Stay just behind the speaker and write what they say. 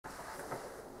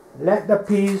Let the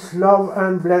peace, love,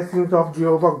 and blessings of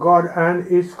Jehovah God and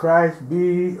His Christ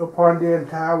be upon the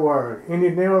entire world. In the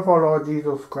name of our Lord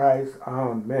Jesus Christ,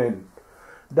 Amen.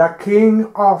 The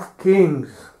King of Kings,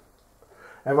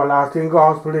 everlasting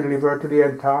gospel delivered to the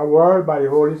entire world by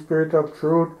the Holy Spirit of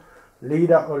truth,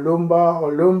 leader OLUMBA,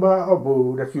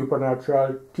 OLUMBA, the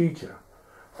supernatural teacher.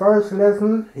 First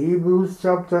lesson, Hebrews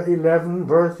chapter 11,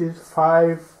 verses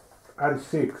 5 and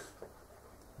 6.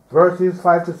 Verses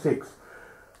 5 to 6.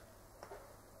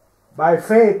 By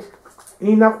faith,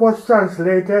 Enoch was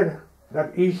translated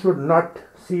that he should not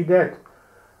see death,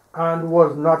 and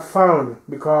was not found,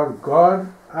 because God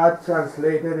had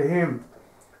translated him.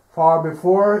 For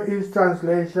before his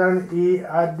translation he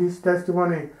had this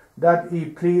testimony, that he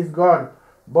pleased God.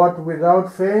 But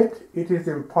without faith it is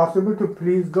impossible to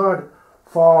please God.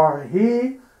 For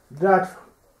he that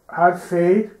had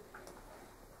faith,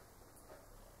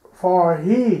 for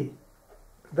he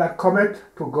that cometh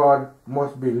to God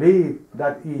must believe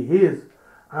that he is,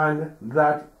 and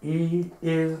that he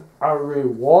is a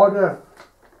rewarder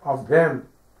of them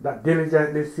that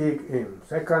diligently seek him.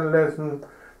 Second lesson,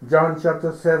 John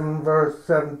chapter 7, verse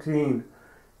 17.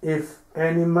 If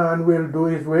any man will do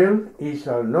his will, he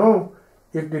shall know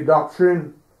if the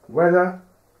doctrine, whether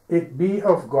it be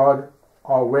of God,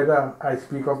 or whether I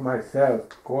speak of myself.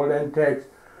 Golden text,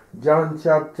 John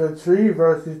chapter 3,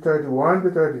 verses 31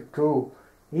 to 32.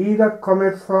 He that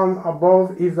cometh from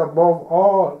above is above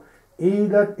all. He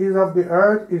that is of the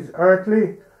earth is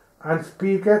earthly, and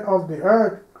speaketh of the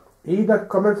earth. He that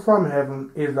cometh from heaven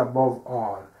is above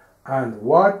all. And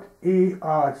what he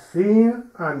hath seen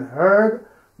and heard,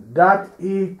 that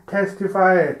he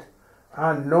testifieth,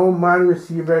 and no man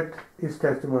receiveth his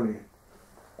testimony.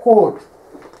 Quote,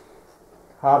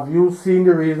 have you seen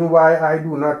the reason why I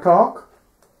do not talk?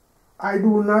 I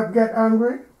do not get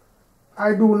angry.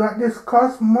 I do not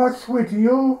discuss much with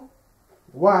you.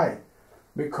 Why?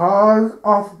 Because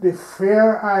of the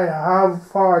fear I have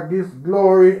for this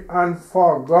glory and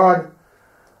for God.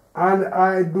 And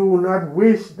I do not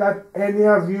wish that any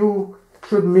of you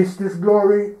should miss this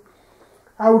glory.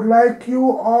 I would like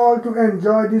you all to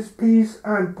enjoy this peace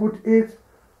and put it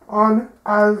on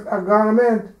as a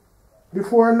garment.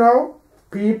 Before now,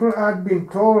 people had been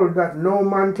told that no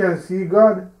man can see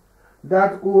God,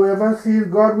 that whoever sees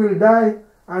God will die,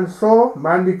 and so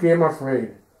man became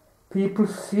afraid. People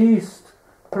ceased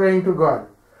praying to God.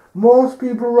 Most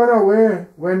people run away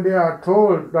when they are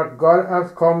told that God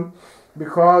has come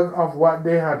because of what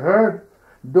they had heard.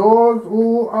 Those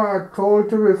who are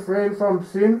told to refrain from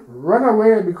sin run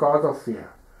away because of fear.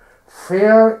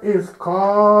 Fear has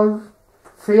caused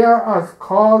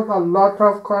a lot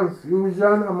of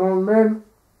confusion among men.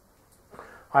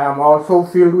 I am also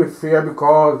filled with fear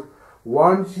because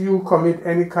once you commit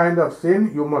any kind of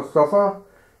sin, you must suffer.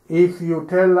 If you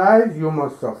tell lies, you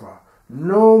must suffer.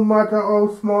 No matter how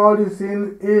small the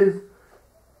sin is,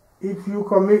 if you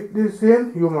commit this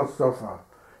sin, you must suffer.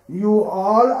 You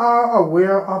all are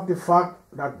aware of the fact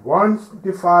that once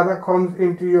the Father comes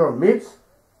into your midst,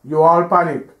 you all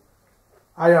panic.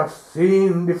 I have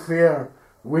seen the fear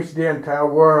which the entire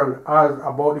world has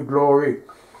about the glory,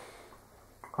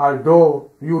 although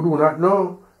you do not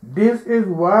know. This is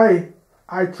why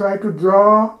I try to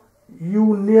draw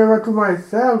you nearer to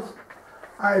myself.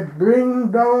 I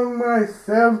bring down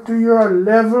myself to your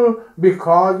level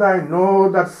because I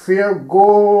know that fear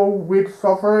goes with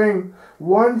suffering.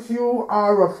 Once you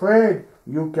are afraid,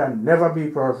 you can never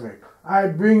be perfect. I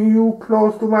bring you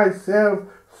close to myself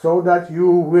so that you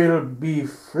will be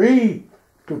free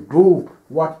to do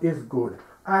what is good.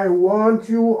 I want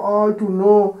you all to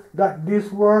know that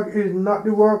this work is not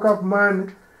the work of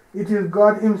man. It is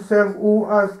God himself who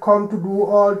has come to do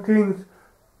all things.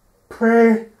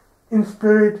 Pray in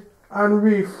spirit and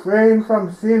refrain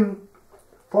from sin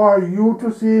for you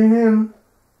to see him,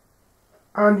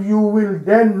 and you will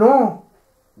then know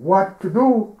what to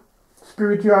do.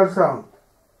 Spiritual song.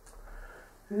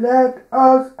 Let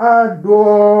us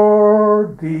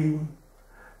adore thee.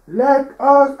 Let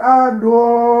us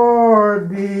adore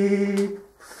thee,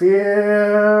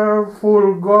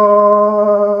 fearful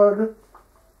God.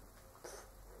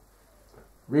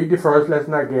 Read the first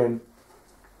lesson again.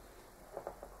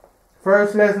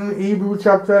 First lesson, Hebrews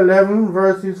chapter 11,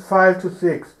 verses 5 to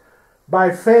 6.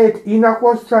 By faith, Enoch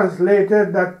was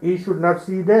translated that he should not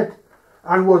see death,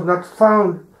 and was not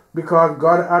found, because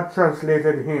God had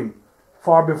translated him.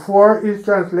 For before his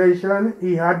translation,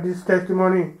 he had this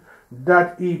testimony,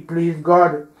 that he pleased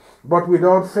God. But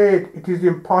without faith, it is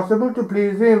impossible to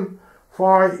please him.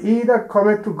 For he that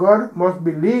cometh to God must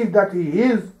believe that he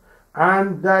is,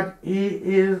 and that he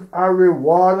is a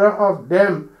rewarder of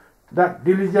them that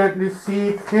diligently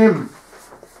seek him.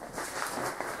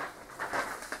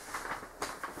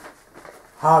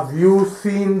 Have you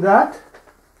seen that?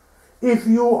 If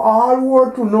you all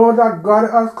were to know that God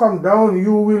has come down,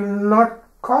 you will not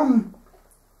come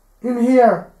in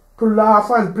here to laugh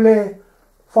and play,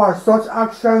 for such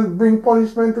actions bring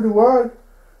punishment to the world.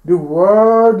 The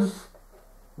words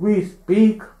we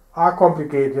speak are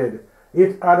complicated.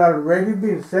 It had already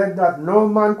been said that no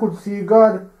man could see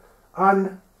God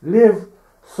and live,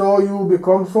 so you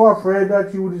become so afraid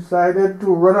that you decided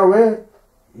to run away.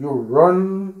 You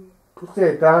run to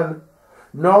Satan.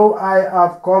 Now I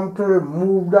have come to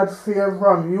remove that fear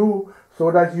from you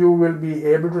so that you will be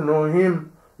able to know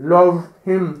him, love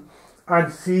him,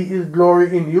 and see his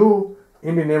glory in you.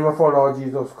 In the name of our Lord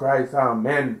Jesus Christ,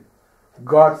 amen.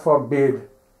 God forbid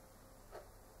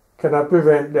cannot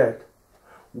prevent death.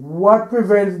 What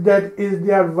prevents death is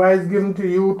the advice given to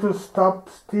you to stop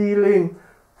stealing,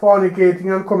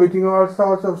 fornicating, and committing all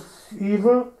sorts of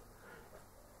evil.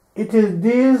 It is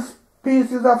these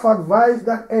pieces of advice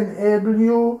that enable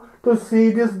you to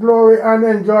see this glory and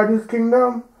enjoy this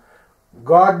kingdom.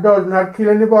 God does not kill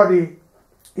anybody.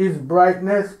 His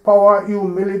brightness, power,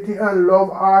 humility, and love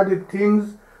are the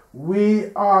things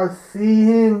we are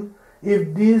seeing.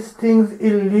 If these things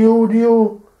elude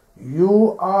you,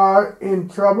 you are in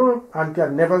trouble and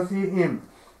can never see him.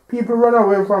 People run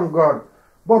away from God.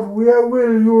 But where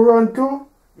will you run to?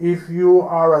 If you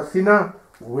are a sinner,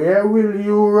 where will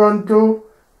you run to?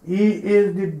 He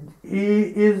is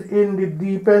in the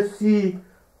deepest sea,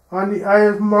 on the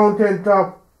highest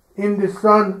mountaintop, in the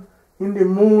sun, in the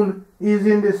moon, he is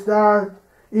in the stars.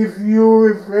 If you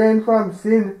refrain from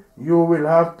sin, you will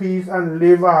have peace and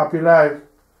live a happy life.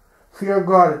 Fear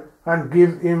God and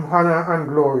give him honor and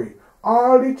glory.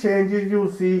 All the changes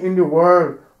you see in the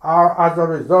world are as a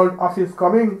result of his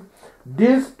coming.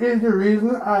 This is the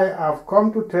reason I have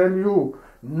come to tell you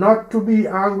not to be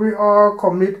angry or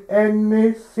commit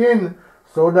any sin,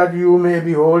 so that you may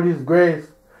behold his grace.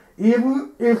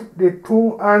 Even if the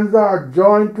two hands are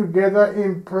joined together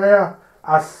in prayer,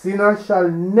 a sinner shall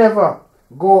never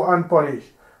go unpunished.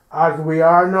 As we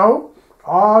are now,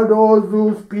 all those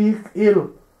who speak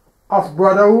ill of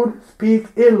brotherhood speak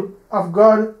ill of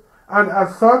God, and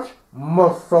as such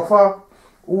must suffer.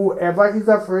 Whoever is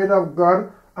afraid of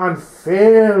God and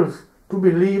fails to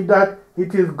believe that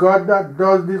it is God that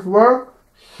does this work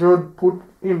should put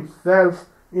himself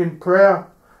in prayer.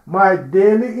 My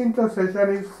daily intercession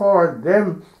is for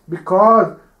them,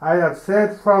 because I have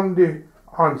said from the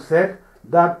onset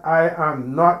that I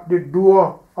am not the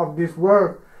doer of this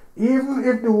work. Even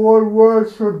if the whole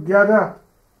world should gather,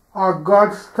 or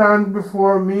God stands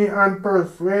before me and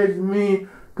persuades me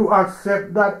to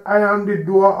accept that I am the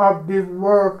doer of this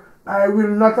work, I will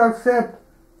not accept,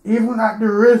 even at the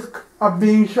risk of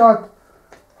being shot.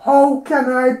 How can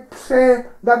I say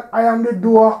that I am the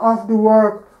doer of the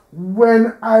work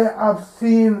when I have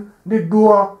seen the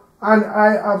doer and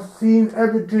I have seen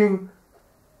everything?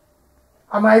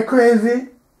 Am I crazy?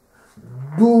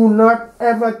 Do not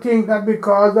ever think that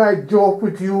because I joke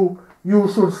with you,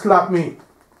 you should slap me.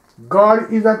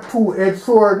 God is a two-edged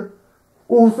sword.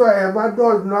 Whosoever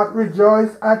does not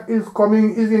rejoice at his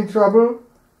coming is in trouble.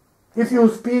 If you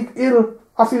speak ill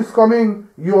of his coming,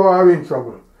 you are in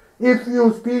trouble. If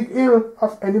you speak ill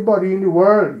of anybody in the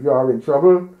world, you are in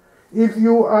trouble. If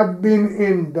you have been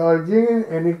indulging in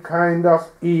any kind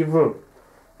of evil,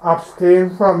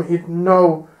 abstain from it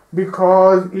now,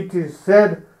 because it is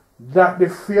said that the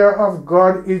fear of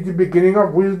God is the beginning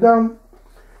of wisdom.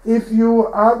 If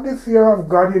you have the fear of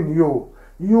God in you,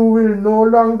 you will no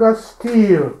longer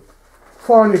steal,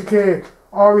 fornicate,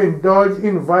 or indulge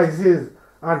in vices.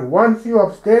 And once you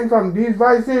abstain from these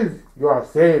vices, you are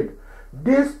saved.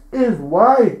 This is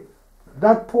why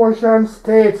that portion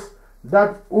states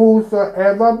that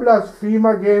whosoever blaspheme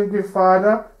against the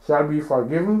Father shall be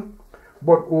forgiven,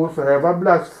 but whosoever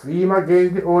blaspheme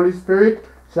against the Holy Spirit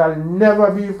shall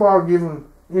never be forgiven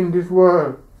in this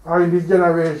world, or in this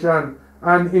generation,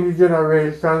 and in the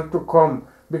generations to come,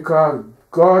 because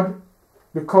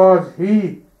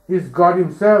he is God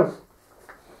himself.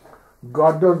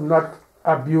 God does not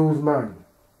abuse man.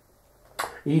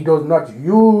 He does not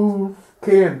use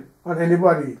Cain on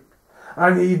anybody,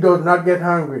 and he does not get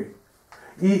hungry.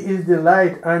 He is the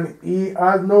light, and he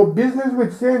has no business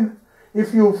with sin.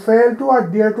 If you fail to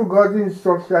adhere to God's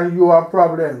instruction, you have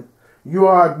problems. You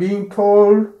are being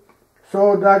told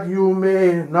so that you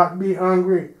may not be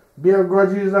angry, bear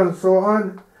grudges, and so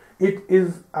on. It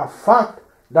is a fact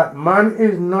that man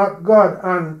is not God,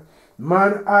 and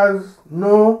man has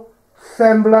no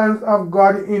semblance of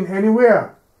God in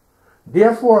anywhere.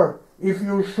 Therefore, If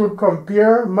you should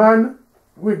compare man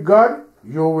with God,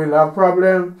 you will have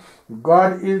problems.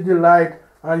 God is the light,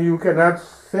 and you cannot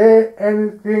say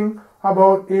anything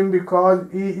about him because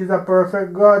he is a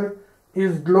perfect God.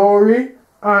 His glory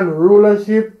and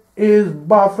rulership is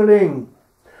baffling.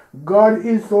 God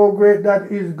is so great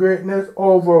that his greatness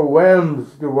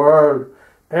overwhelms the world.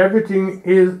 Everything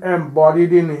is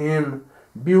embodied in him.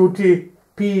 Beauty,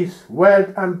 peace,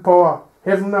 wealth, and power,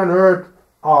 heaven and earth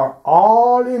are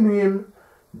all in him.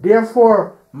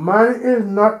 Therefore, man is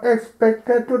not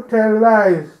expected to tell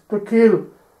lies, to kill,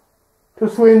 to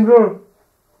swindle,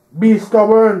 be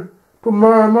stubborn, to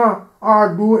murmur,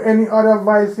 or do any other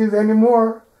vices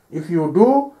anymore. If you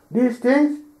do these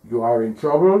things, you are in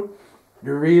trouble.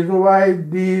 The reason why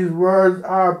these words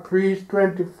are preached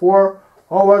 24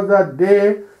 hours a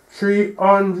day,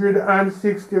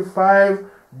 365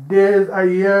 days a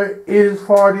year is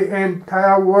for the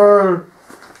entire world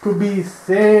to be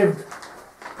saved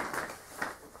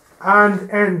and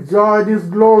enjoy this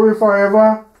glory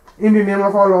forever in the name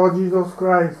of our Lord Jesus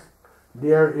Christ.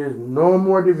 There is no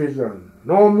more division,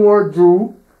 no more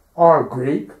Jew or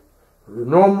Greek,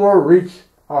 no more rich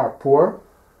or poor,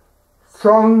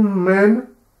 strong men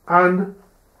and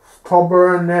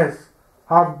stubbornness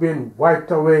have been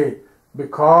wiped away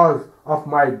because of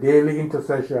my daily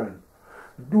intercession.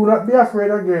 Do not be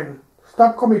afraid again.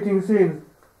 Stop committing sins.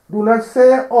 Do not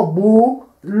say, Obu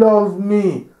loves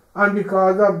me, and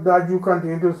because of that you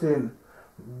continue to sin.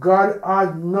 God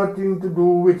has nothing to do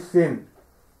with sin.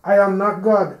 I am not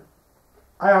God.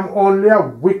 I am only a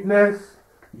witness.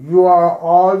 You are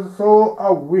also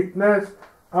a witness,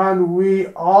 and we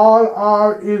all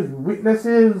are his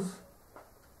witnesses.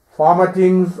 Former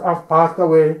things have passed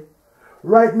away.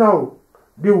 Right now,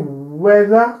 the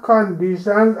weather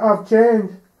conditions have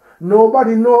changed.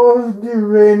 Nobody knows the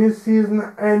rainy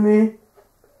season any.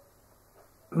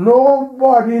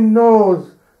 Nobody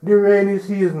knows the rainy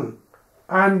season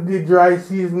and the dry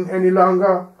season any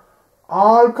longer.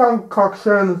 All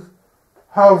concoctions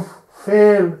have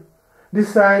failed. The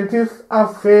scientists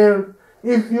have failed.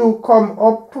 If you come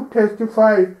up to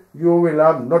testify, you will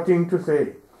have nothing to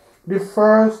say. The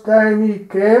first time he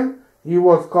came, he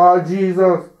was called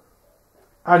Jesus,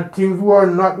 and things were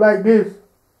not like this.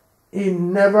 He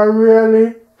never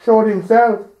really showed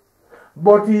himself,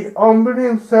 but he humbled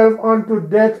himself unto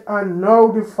death, and now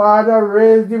the Father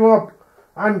raised him up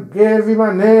and gave him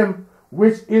a name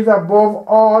which is above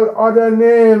all other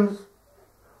names.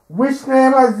 Which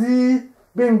name has he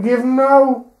been given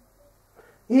now?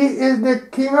 He is the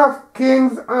King of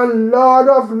kings and Lord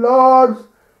of lords.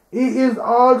 He is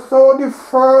also the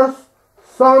first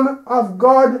Son of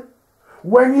God.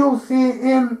 When you see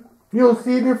him, you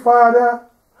see the Father.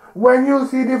 When you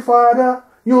see the Father,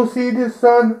 you see the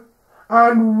Son.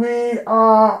 And we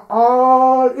are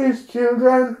all his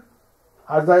children.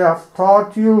 As I have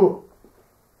taught you,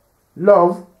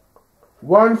 love.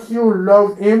 Once you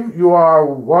love him, you are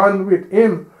one with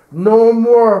him. No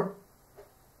more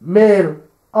male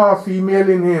or female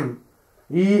in him.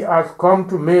 He has come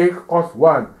to make us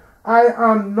one. I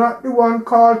am not the one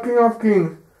called King of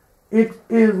Kings. It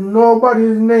is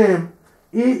nobody's name.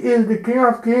 He is the King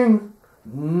of Kings.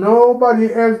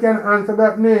 Nobody else can answer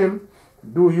that name.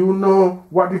 Do you know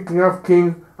what the King of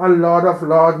Kings and Lord of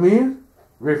Lords means?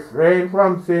 Refrain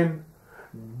from sin.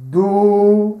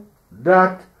 Do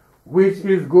that which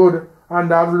is good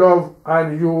and have love,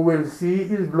 and you will see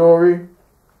his glory.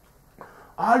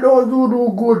 All those who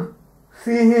do good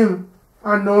see him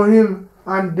and know him,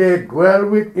 and they dwell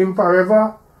with him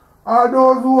forever. All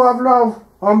those who have love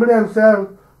humble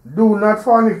themselves, do not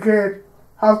fornicate,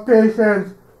 have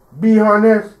patience, be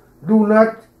honest, do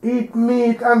not eat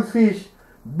meat and fish,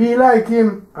 be like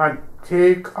him and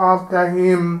take after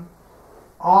him.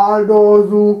 All those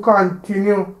who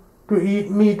continue to eat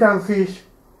meat and fish,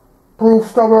 prove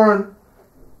stubborn,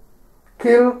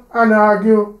 kill and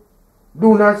argue,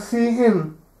 do not see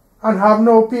him and have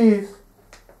no peace.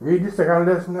 Read the second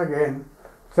lesson again.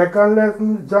 Second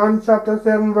lesson, John chapter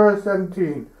 7 verse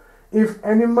 17. If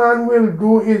any man will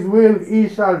do his will, he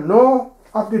shall know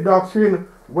of the doctrine,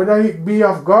 whether it be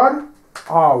of God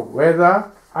or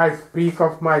whether I speak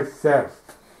of myself.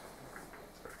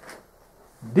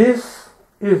 This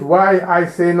is why I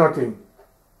say nothing.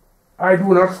 I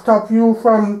do not stop you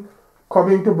from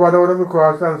coming to Brotherhood of the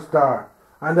Cross and Star,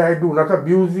 and I do not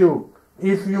abuse you.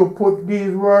 If you put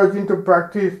these words into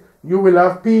practice, you will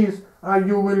have peace and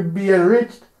you will be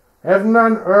enriched. Heaven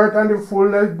and earth and the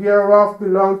fullness thereof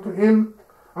belong to him,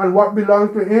 and what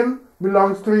belongs to him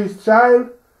belongs to his child.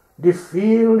 The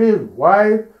field is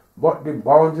wide, but the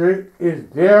boundary is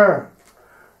there.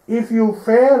 If you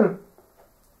fail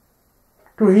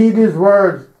to heed his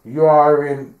words, you are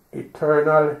in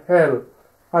eternal hell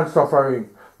and suffering.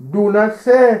 Do not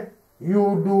say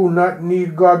you do not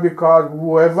need God, because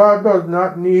whoever does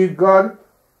not need God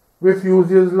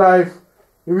refuses life.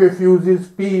 He refuses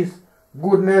peace,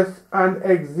 goodness, and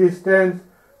existence.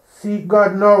 Seek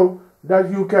God now that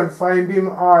you can find him,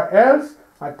 or else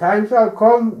a time shall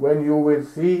come when you will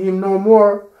see him no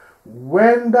more.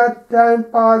 When that time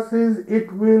passes,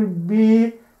 it will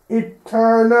be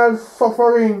eternal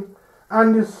suffering,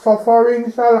 and the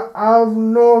suffering shall have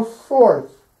no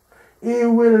source. He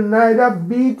will neither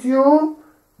beat you,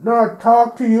 nor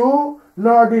talk to you,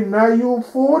 nor deny you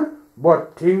food,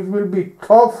 but things will be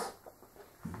tough.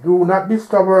 Do not be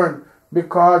stubborn,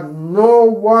 because no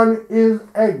one is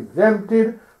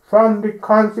exempted from the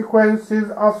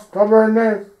consequences of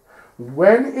stubbornness.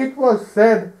 When it was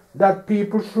said that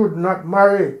people should not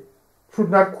marry, should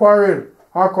not quarrel,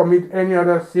 or commit any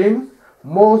other sins,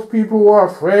 most people were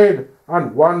afraid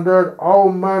and wondered how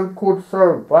man could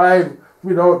survive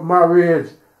without marriage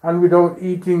and without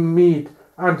eating meat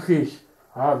and fish.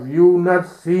 Have you not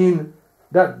seen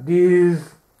that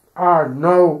these are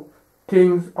now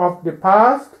things of the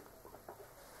past?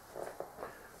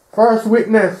 First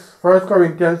witness, 1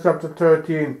 Corinthians chapter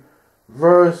 13,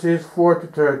 verses 4 to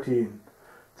 13.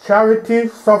 Charity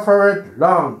suffereth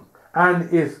long,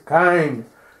 and is kind.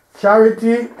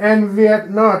 Charity envieth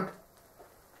not.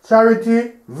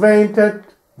 Charity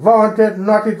vaunteth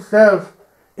not itself,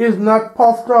 is not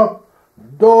puffed up,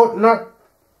 doth not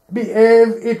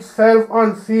behave itself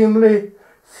unseemly,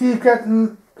 seeketh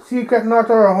not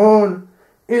her own,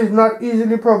 is not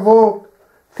easily provoked,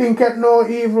 thinketh no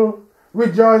evil,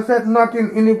 rejoiceth not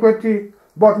in iniquity,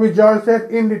 but rejoiceth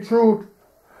in the truth,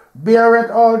 beareth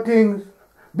all things,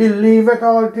 believeth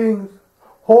all things,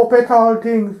 hopeth all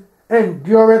things,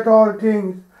 endureth all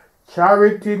things.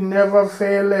 Charity never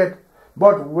faileth,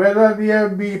 but whether there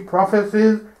be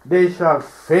prophecies, they shall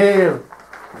fail.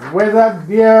 Whether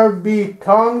there be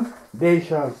tongues, they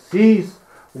shall cease.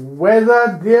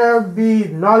 Whether there be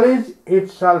knowledge,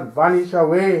 it shall vanish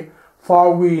away.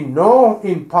 For we know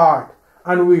in part,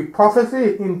 and we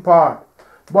prophesy in part.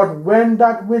 But when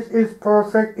that which is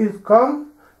perfect is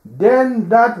come, then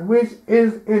that which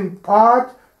is in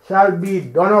part shall be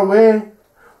done away.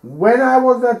 When I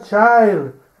was a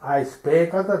child, I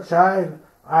spake as a child,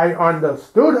 I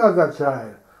understood as a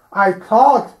child, I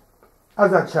thought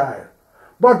as a child.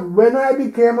 But when I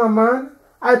became a man,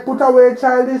 I put away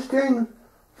childish things.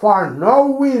 For now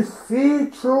we see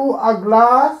through a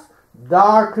glass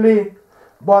darkly,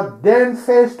 but then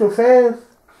face to face.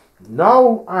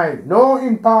 Now I know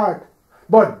in part,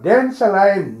 but then shall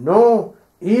I know,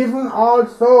 even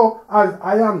also as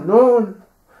I am known.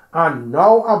 And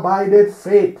now abideth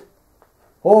faith,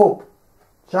 hope,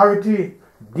 charity,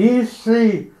 these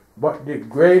three, but the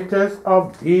greatest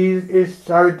of these is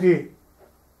charity.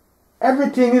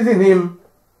 Everything is in him.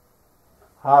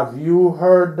 Have you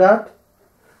heard that?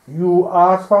 You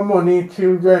ask for money,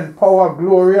 children, power,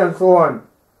 glory, and so on.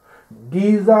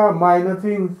 These are minor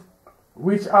things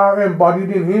which are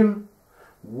embodied in him.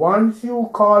 Once you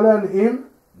call on him,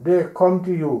 they come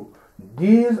to you.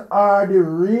 These are the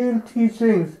real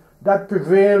teachings that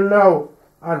prevail now,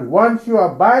 and once you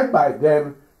abide by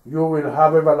them, you will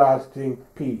have everlasting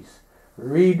peace.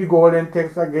 Read the golden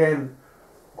text again.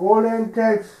 Golden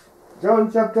text,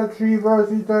 John chapter 3,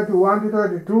 verses 31 to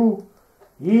 32.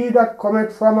 He that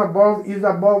cometh from above is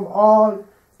above all.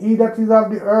 He that is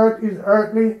of the earth is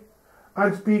earthly,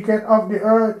 and speaketh of the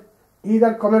earth. He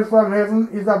that cometh from heaven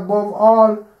is above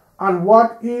all, and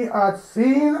what he hath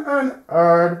seen and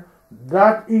heard,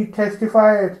 that he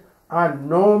testifieth, and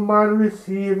no man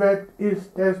receiveth his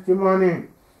testimony.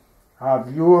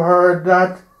 Have you heard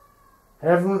that?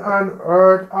 Heaven and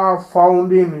earth are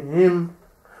found in him.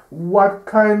 What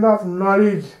kind of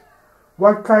knowledge,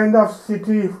 what kind of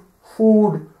city,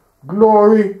 food,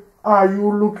 glory are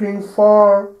you looking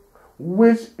for,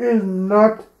 which is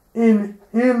not in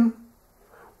him?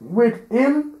 With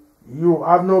him you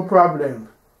have no problems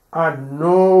and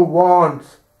no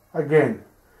wants. Again,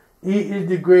 he is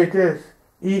the greatest.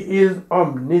 He is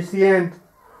omniscient.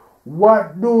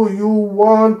 What do you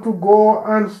want to go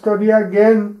and study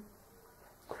again?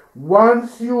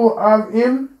 Once you have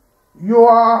him, you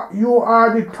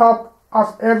are the top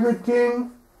of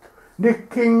everything. The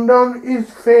kingdom is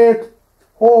faith,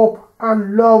 hope,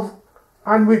 and love,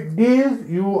 and with these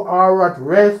you are at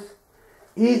rest.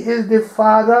 He is the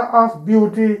Father of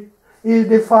beauty. He is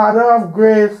the Father of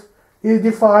grace. He is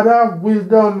the Father of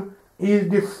wisdom. He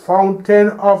is the fountain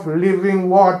of living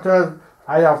waters.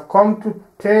 I have come to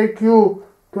take you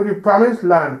to the promised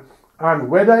land, and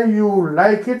whether you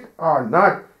like it or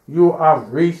not, you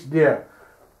have reached there.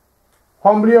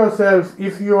 Humble yourself.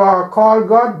 If you are called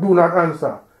God, do not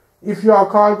answer. If you are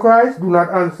called Christ, do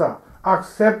not answer.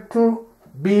 Accept to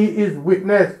be his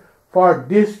witness for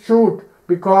this truth,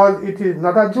 because it is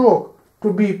not a joke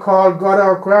to be called God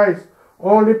or Christ.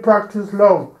 Only practice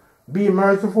love. Be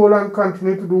merciful and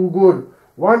continue to do good.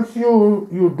 Once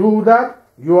you do that,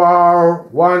 you are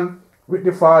one with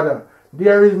the Father.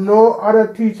 There is no other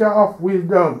teacher of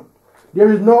wisdom.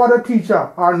 There is no other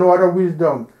teacher or no other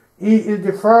wisdom. He is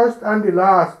the first and the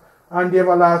last and the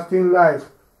everlasting life,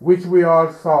 which we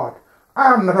all sought.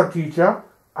 I am not a teacher.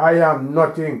 I am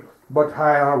nothing, but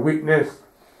I am a witness.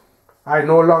 I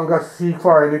no longer seek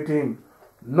for anything.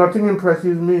 Nothing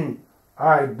impresses me.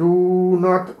 I do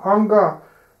not hunger.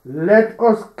 Let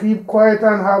us keep quiet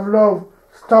and have love.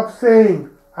 Stop saying,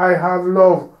 I have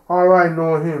love or I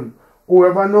know him.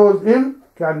 Whoever knows him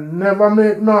can never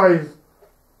make noise,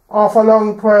 offer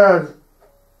long prayers,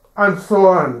 and so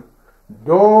on.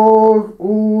 Those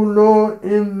who know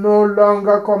him no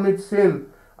longer commit sin,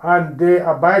 and they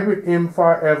abide with him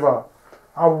forever.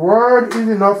 A word is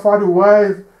enough for the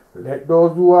wise. Let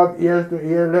those who have ears to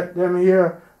hear, let them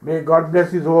hear. May God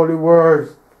bless his holy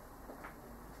words,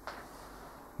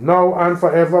 now and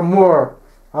forevermore.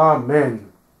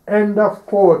 Amen. End of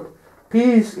quote.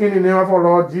 Peace in the name of our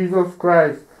Lord Jesus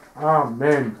Christ.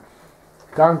 Amen.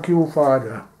 Thank you,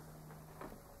 Father.